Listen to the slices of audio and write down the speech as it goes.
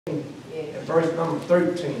in verse number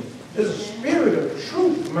 13. There's a spirit of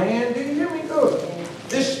truth, man. Do you hear me good?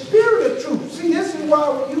 The spirit of truth. See, this is why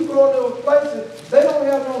when you go to those places, they don't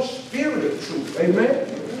have no spirit of truth.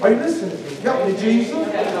 Amen? Are you listening to me? Help me, Jesus.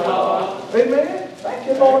 Amen? Thank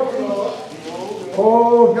you, Lord Jesus.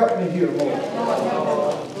 Oh, help me here, Lord.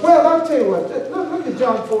 Well, I'll tell you what. Look at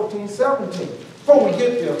John 14:17. Before we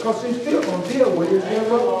get there, because he's still going to deal with it.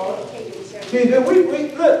 See,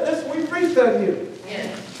 we preach that here.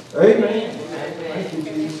 Amen. Thank you,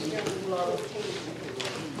 Jesus.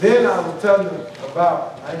 Then I was telling them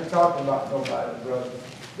about, I ain't talking about nobody, brother.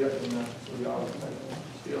 Different now. We all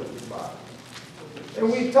still the Bible. And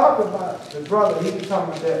we talked about the brother, he was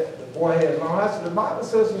talking about that the boy had long. I said, the Bible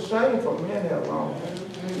says it's a shame for men to have long hair.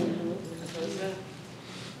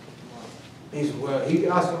 He said, well, I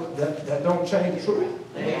said, that don't change truth.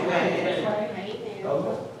 Amen.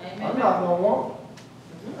 I'm not no woman.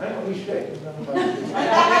 I ain't gonna be shaking.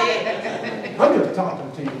 I'm just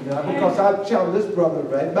talking to you now because I told this brother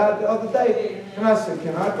right about it the other day, and I said,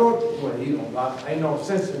 "Can I go?" Well, he don't like. Ain't no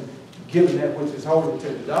sense in giving that which is holy to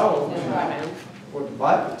the dog. What the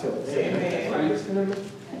Bible tells us. Are you listening to me?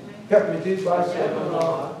 Help me, Jesus. I said,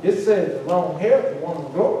 it says the long hair is one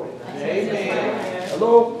of glory. Amen.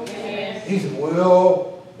 Hello. He said,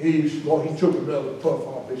 "Well, he took another puff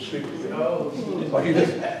off his cigarette." Like he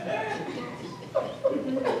just.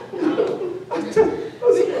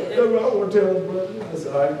 I want to tell his brother. I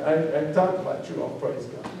said, I ain't talking about you on praise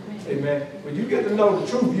God. Amen. When you get to know the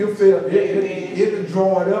truth, you feel it'll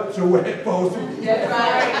draw it up to where it's supposed to be. That's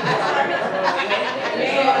right.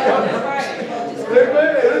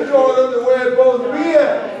 Amen. It'll draw it up to where it's supposed to be at.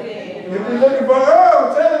 If you're looking for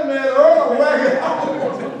Earl, tell him, man, Earl, whack it out.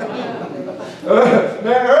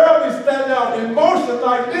 Man, Earl is standing out in motion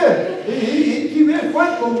like this. He keep his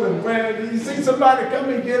foot moving, man. You see somebody come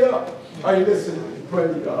and get up. Are you listening?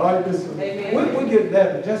 Praise God. Are you listening? We'll get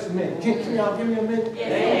that in just a minute. Can y'all give me a minute?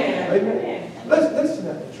 Amen. Amen. Let's listen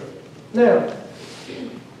to the truth. Now,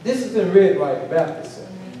 this is in Red Right Baptist.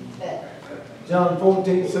 John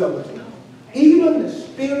 14:17. Even the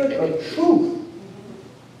spirit of truth,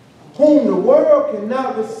 whom the world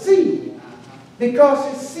cannot receive, because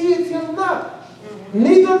it seeth him not.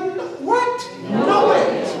 Neither what? Know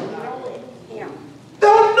it.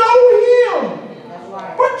 Don't know him.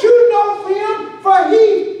 But you know him, for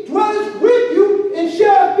he dwelleth with you and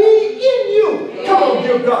shall be in you. Come on,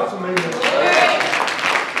 give God some amen.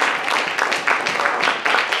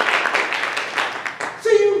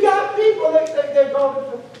 See, you got people they go to.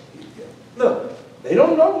 Look, they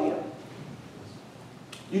don't know him.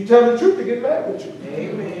 You tell the truth, to get mad with you.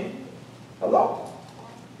 Amen. Hello?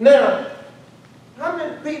 Now, how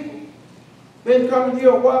many people been coming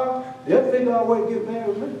here a while? They'll think always get mad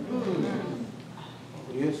with me.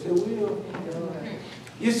 Yes, they will.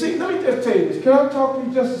 You see, let me just tell you this. Can I talk to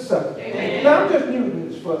you just a second? Amen. Now, I'm just using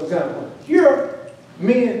this for example. Here,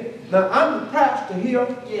 men, now I'm the pastor here,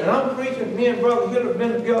 and I'm preaching. Me and Brother Hill have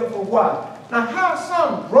been together for a while. Now, how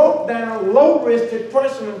some broke down, low-risted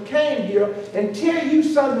person came here and tell you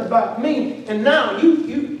something about me, and now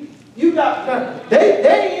you got nothing. They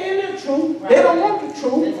ain't in the truth. They don't want the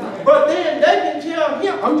truth, but then they can tell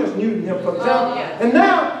him. I'm just using him for example. And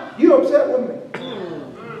now you upset with me.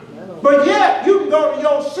 But yet, you can go to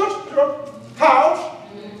your sister's house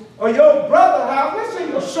or your brother's house. Let's say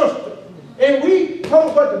your sister. And we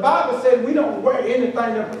told what the Bible said, we don't wear anything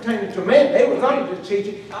that pertains to man. They was under this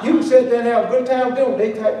teaching. You can sit there and have a good time doing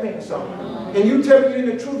they type in something. And you tell me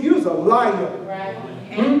the truth, you's a liar.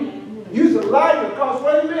 You's a liar because,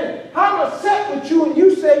 wait a minute, I'm upset with you and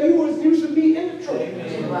you say you should be in the truth.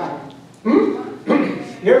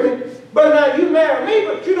 Hear me? But now you marry me,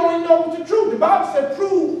 but you don't even know what's the truth. The Bible said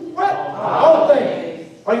prove what? All things.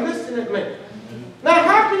 Are you listening to me? Now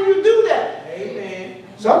how can you do that? Amen.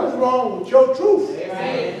 Something's wrong with your truth.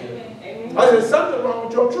 Amen. I said something's wrong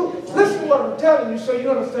with your truth. Listen to what I'm telling you so you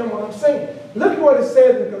understand what I'm saying. Look at what it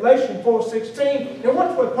says in Galatians 4:16, and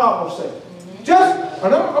watch what Paul said.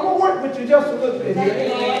 And I'm going to work with you just a little bit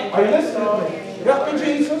here. Are you listening to me? Help me,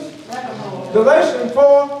 Jesus. Galatians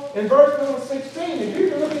 4 and verse number 16. If you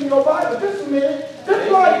can look in your Bible just a minute,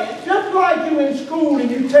 just like you in school and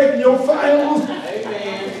you taking your finals.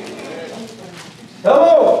 Amen.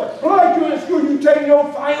 Hello. Like you in school, you taking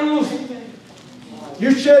your finals.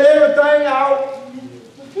 You shut everything out.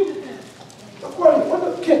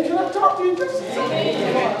 Can I talk to you just a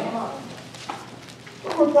second?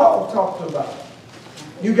 Look what Paul talked about.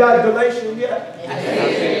 You got Galatians yet?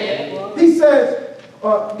 Yes. He says,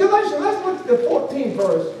 Galatians, let's look at the 15th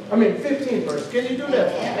verse. Can you do that?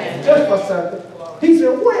 Just for a second. He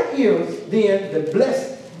said, where is then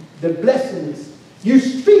the blessings You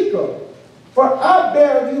speak of it. For I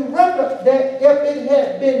bear you record that if it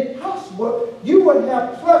had been possible, you would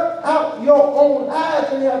have plucked out your own eyes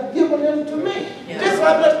and have given them to me. Yeah. This is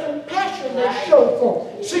how much compassion they show for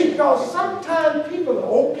them. See, because sometimes people are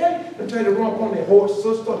okay until they run up on their horse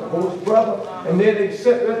sister, their horse brother, and then they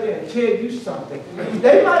sit right there and tell you something.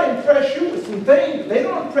 They might impress you with some things, but they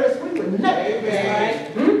don't impress me with nothing.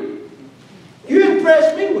 Right. You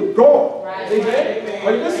impress me with God. Right. Amen.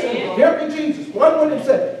 Are you listening? Hear me, Jesus. What would he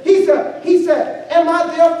say? He said, am I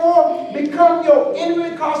therefore become your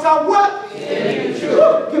enemy because I what?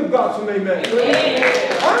 Look, give God some amen.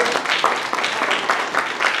 Huh?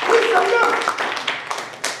 He said, look,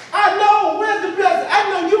 I know where's the blessing. I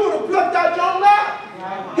know you would have plucked out your own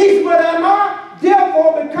eye. He said, but am I therefore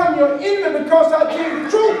become your enemy because I tell you the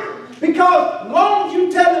truth? Because as long as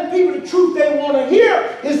you telling people the truth they want to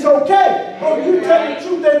hear, it's okay. But when you tell the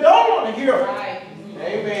truth they don't want to hear. Right.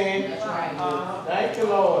 Amen. That's right. Thank you,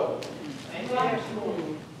 Lord.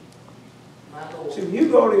 See, when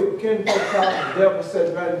you go to Ken Folks' house, the devil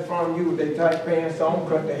sits right in front of you with their tight pants on,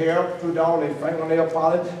 cut the hair, put all their fingernail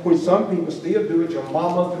polish, which some people still do it. Your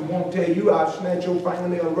mamas and won't tell you, I'll snatch your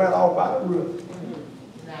fingernail right off by the root.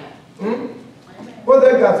 What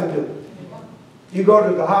they got to do? You go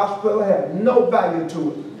to the hospital, have no value to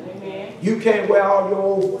it. Amen. You can't wear all your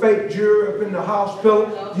old fake jewelry up in the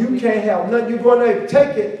hospital. You can't have nothing. You're going to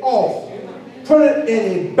take it off. Put it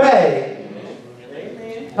in a bag.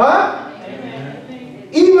 Amen. Huh? Amen.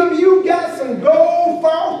 Even if you got some gold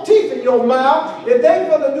false teeth in your mouth, if they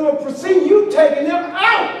going to do a procedure, you taking them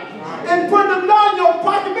out. And putting them down in your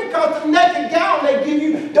pocket because the naked gown they give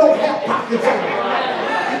you don't have pockets in it.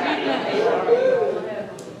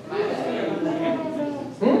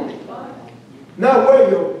 Now wear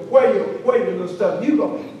your little stuff. You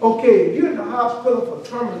go, okay, if you're in the hospital for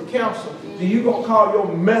terminal cancer, then you gonna call your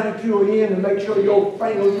manicure in and make sure your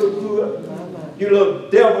fingers look good? You little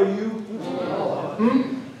devil, you.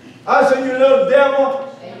 I say, you little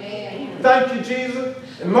devil. Amen. Thank you, Jesus.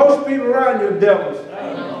 And most people around you are devils.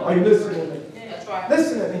 Are you listening to me? That's right.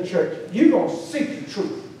 Listen to me, church. You're gonna seek the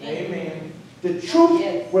truth. Amen. The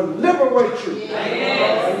truth will liberate you.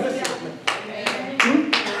 Yes. Are you listening to me?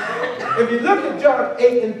 If you look at John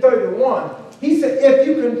 8:31, he said, if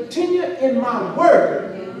you continue in my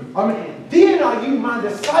word, then are you my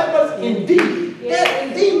disciples indeed. That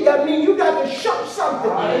indeed, that means you got to show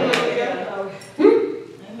something.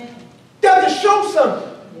 Got to show something.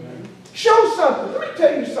 Show something. Let me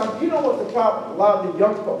tell you something. You know what the problem, a lot of the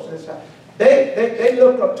young folks in this house, they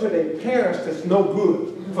look up to their parents that's no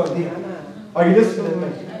good for them. Are you listening to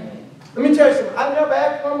me? Let me tell you something. I never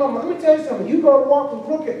asked my mama. Let me tell you something. You go to walk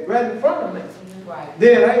crooked right in front of me. Right.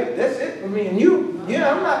 Then, hey, that's it for me and you.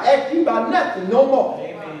 Yeah, I'm not asking you about nothing no more.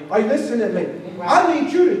 Amen. Are you listening to me? Right. I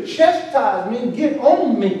need you to chastise me and get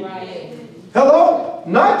on me. Right. Hello?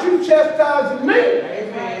 Not you chastising me.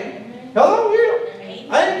 Amen. Hello, you.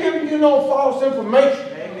 I ain't giving you no false information.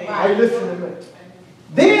 Amen. Are you listening to me?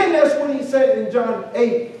 Then that's when he said in John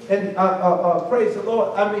 8, and praise the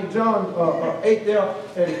Lord, John 8 there,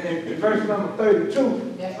 in verse number 32,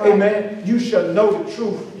 right. Amen, you shall know the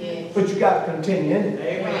truth, yes. But you got to continue in it.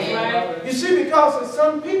 Amen. Right. You see, because of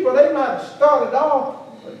some people, they might have started off,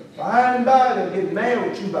 but by and by they'll get mad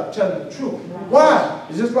with you by telling the truth. Why?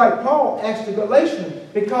 It's just like Paul asked the Galatians,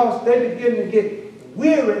 because they begin to get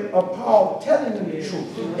weary of Paul telling them the truth.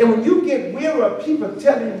 And when you get weary of people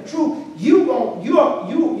telling the truth, you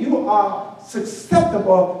are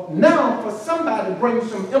susceptible now for somebody to bring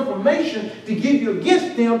some information to give you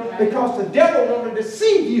against them because the devil wanted to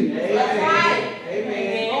deceive you. Amen.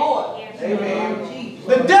 Amen. Amen.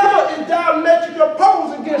 The devil is diametrically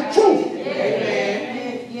opposed against truth.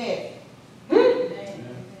 Amen.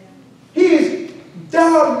 He is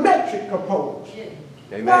diametrically opposed.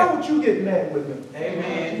 Amen. Why would you get mad with me?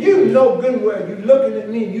 Amen. You know good and well, you're looking at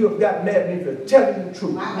me and you have got mad with me for telling the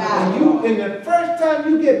truth. And the first time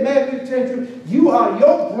you get mad with me telling the truth,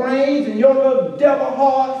 your brains and your little devil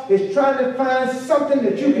heart is trying to find something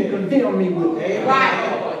that you can condemn me with.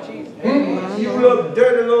 Amen. You little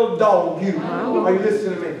dirty little dog, you. Are you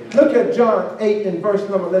listening to me? Look at John 8 and verse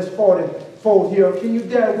number, let's 44 here. Can you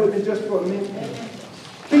dare with me just for a minute?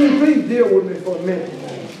 Can you please deal with me for a minute?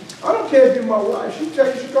 I don't care if you're my wife. She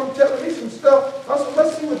come telling me some stuff. I said,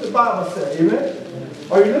 let's see what the Bible says. Amen?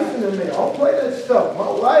 Are you listening to me? I don't play that stuff.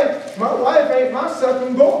 My wife ain't my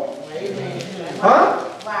second God. Amen. Huh?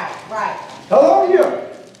 Right. Hello here.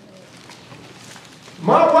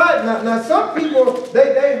 My wife, now some people,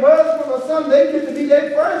 they husband or something, they get to be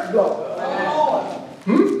their first God.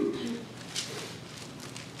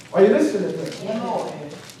 Are you listening to me?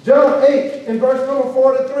 John 8 and verse number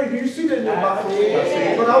 43. Do you see that in your Bible?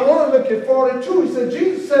 But I want to look at 42. He said,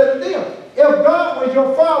 Jesus said to them, if God was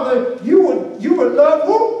your father, you would love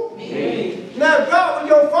who? Me. Now, if God was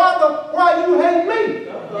your father, why you hate me?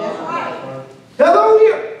 That's right. Hello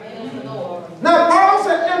here. Now, Paul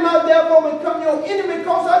said, am I therefore become your enemy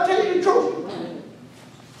because I tell you the truth?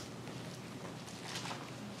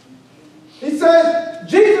 He says,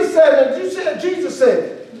 Jesus said, and you said Jesus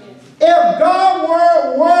said, if God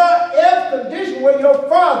were F condition with your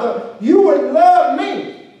father, you would love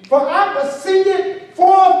me. For I proceeded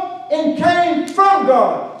forth and came from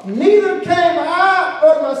God. Neither came I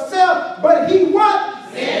of myself, but he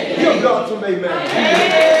what? Give God some amen.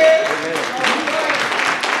 Amen.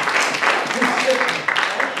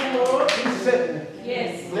 He's sitting there.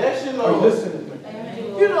 Yes. Bless you, Lord. Are you listening to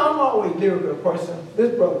me? You know, I'm always lyrical person.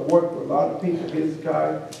 This brother worked with a lot of people,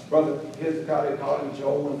 brother Hezekiah, they call him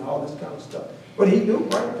Joe and all this kind of stuff. But he do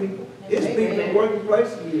bring people. It's people in working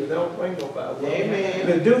places here. They don't bring nobody. Amen.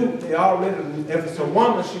 The dude, they already, if it's a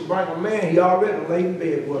woman, she bring a man, he already laid in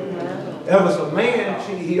bed with her. If it's a man,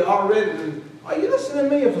 he already, are you listening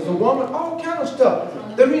to me? If it's a woman, all kind of stuff.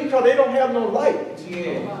 That means because they don't have no light.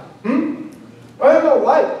 Yeah. They have no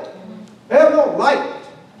light. They have no light.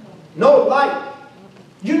 No light.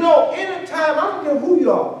 You know, anytime, I don't care who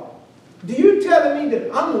you are, do you telling me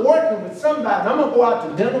that I'm working with somebody, I'm going to go out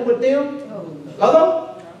to dinner with them?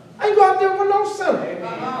 Hello? I ain't go out there for no Sunday.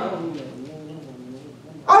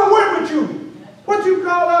 I work with you. What you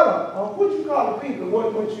call other? What you call the people?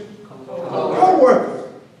 What you co-workers?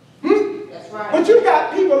 That's right. But you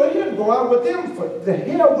got people that you can go out with them for the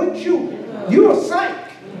hell with you. You're a saint.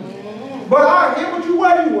 But I hear what you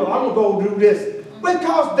where you will. I'm going to go do this.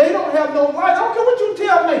 Because they don't have no light. I don't care what you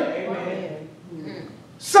tell me. Amen.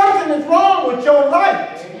 Something is wrong with your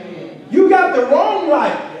light. Amen. You got the wrong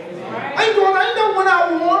light. I ain't no one I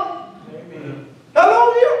want. Amen.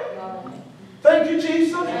 Hello here. Thank you,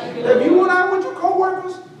 Jesus. If you went out with your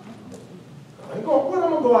co-workers, I'm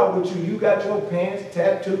going to go out with you. You got your pants,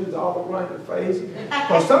 tattoos all around your face.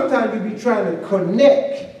 Because sometimes you be trying to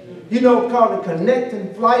connect. You know, called a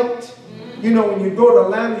connecting flight. You know, when you go to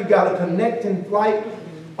Atlanta, you got a connecting flight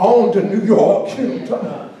on to New York.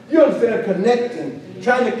 You understand? Connecting.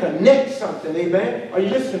 Trying to connect something. Amen? Are you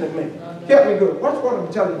listening to me? Help me good. Watch what I'm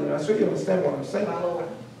telling you. So you understand what I'm saying.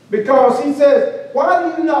 Because he says, why do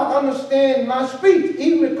you not understand my speech?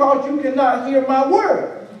 Even because you cannot hear my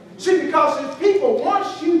word. See, because if people,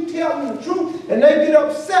 once you tell them the truth and they get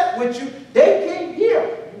upset with you, they can't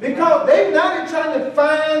hear. Because they're not trying to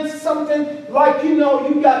find something like, you know,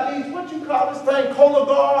 you got these, what you call this thing, color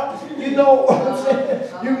guard. You know what I'm saying?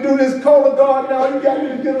 You do this color guard now. You got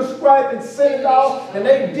to get a stripe and set it off. And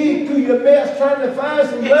they dig through your mess trying to find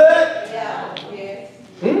some blood. Yeah. Yes.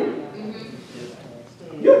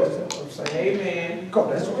 You understand what I'm saying? Amen. Because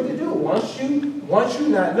that's what you do. Once you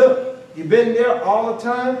not, look, you've been there all the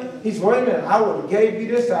time. He's, wait a minute, I would have gave you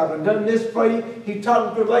this. I would have done this for you. He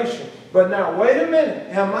taught him relation. But now, wait a minute.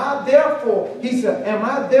 Am I therefore, he said, am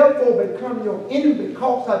I therefore become your enemy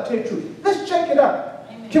because I tell you the truth? Let's check it out.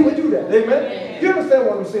 Amen. Can we do that? Amen? Amen? You understand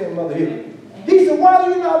what I'm saying, Mother here? He said, why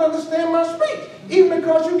do you not understand my speech? Even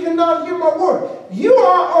because you cannot hear my word. You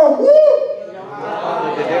are a who?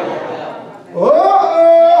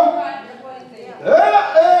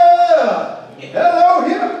 Hello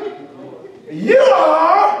here. You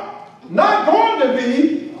are not going to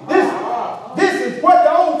be this is what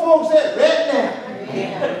the old folks said, red now.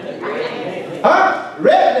 Huh?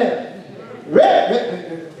 Red now. Red.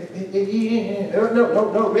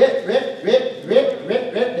 No, red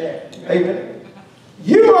now. Amen.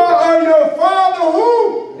 You are your father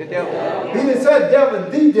who? The devil. He didn't say devil,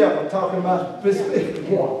 the devil, talking about specific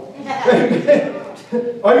one.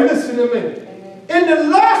 Amen. Are you listening to me? In the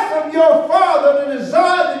lust of your father, the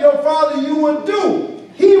desires of your father you would do.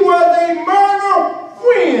 He was a murderer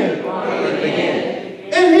friend.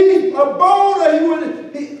 And he abode,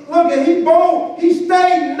 he bold, he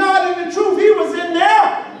stayed not in the truth. He was in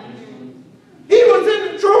there. He was in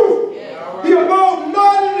the truth. He abode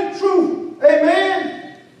not in the truth.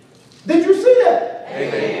 Amen. Did you see that?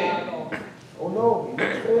 Amen. Oh no, he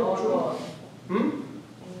didn't stay in the truth.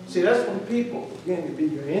 See, that's when people begin to be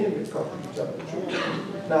your enemy because you tell the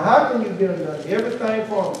truth. Now, how can you be done everything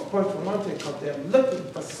for them? Person one thing, because they're looking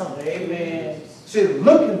for something. Amen. See, they're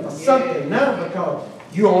looking for something now because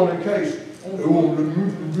you're on the case. They won't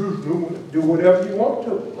do whatever you want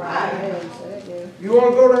to. Right. You want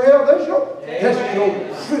to go to hell? That's your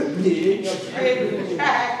privilege.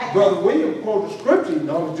 Brother William quoted the scripture. You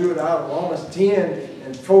know, do it out of Romans 10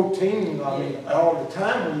 and 14, I mean, all the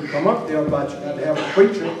time when you come up there about you got to have a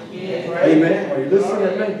preacher. Amen. Are you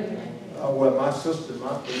listening to me? Well, my sister,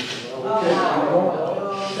 my preacher.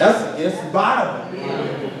 Okay. That's against the Bible.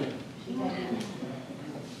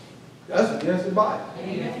 That's against the Bible.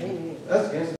 That's against